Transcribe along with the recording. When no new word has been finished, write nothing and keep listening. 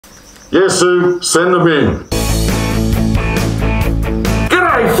Yes, Sue, send them in.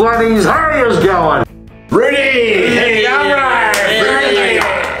 G'day, Flannies, how are yous going? Ready! Alright!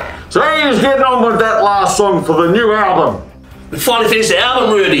 So how yous getting on with that last song for the new album? We finally finished the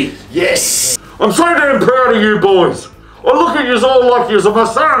album, Rudy. Yes! I'm so damn proud of you boys. I look at yous all like yous are my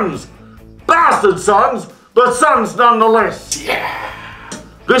sons. Bastard sons, but sons nonetheless. Yeah!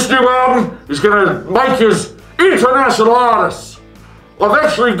 This new album is gonna make yous international artists. I've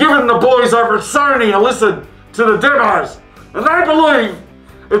actually given the boys over at Sony a listen to the demos, and they believe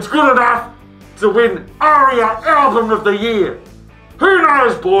it's good enough to win ARIA Album of the Year. Who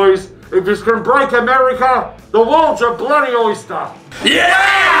knows, boys? If this can break America, the world's a bloody oyster. Yeah!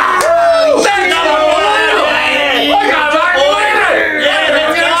 Woo! That's number one! I got that winner! Yeah,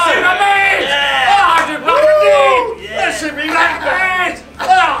 let's go! That should be that bad!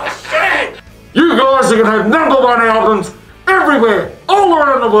 Oh, shit! You guys are gonna have #1 albums everywhere, all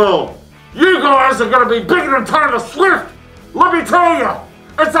around the world. You guys are gonna be bigger than Taylor Swift. Let me tell you,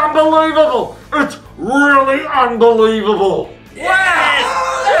 it's unbelievable. It's really unbelievable.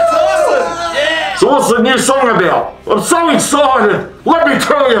 Wow! That's awesome! Yeah! So what's the new song about? I'm so excited. Let me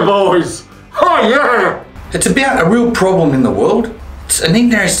tell you, boys. Oh yeah. It's about a real problem in the world. It's an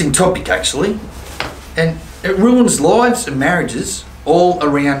interesting topic, actually, and it ruins lives and marriages all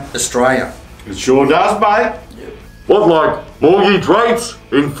around Australia. It sure does, mate. What, like mortgage rates,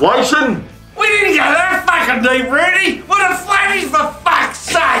 inflation? We didn't go that fucking deep, Rudy! What a Flannies, for fuck's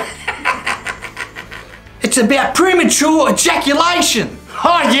sake! It's about premature ejaculation.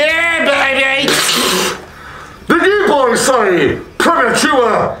 Oh yeah, baby! Did you boys say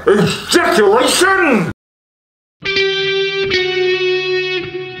premature ejaculation?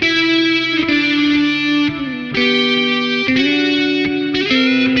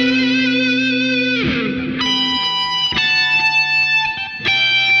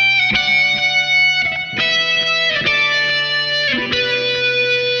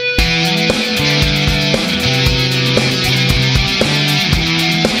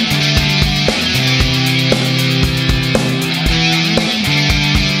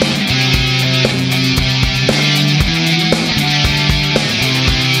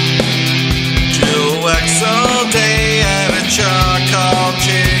 Charcoal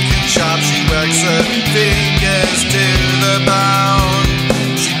chicken shop, she works her fingers to the bone.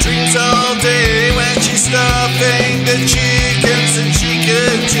 She drinks all day when she's stuffing the chickens, and she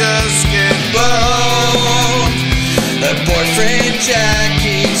could just get blown. Her boyfriend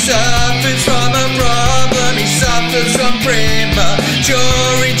Jackie suffers from a problem. He suffers from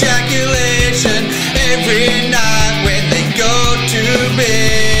premature ejaculation. Every night when they go to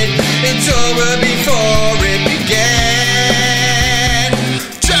bed, it's over before it began.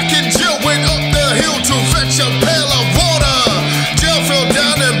 A pail of water. Jill fell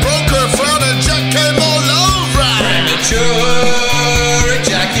down and broke her front, and Jack came all over. Premature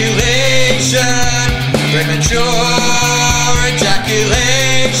ejaculation. Premature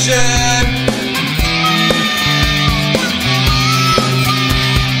ejaculation.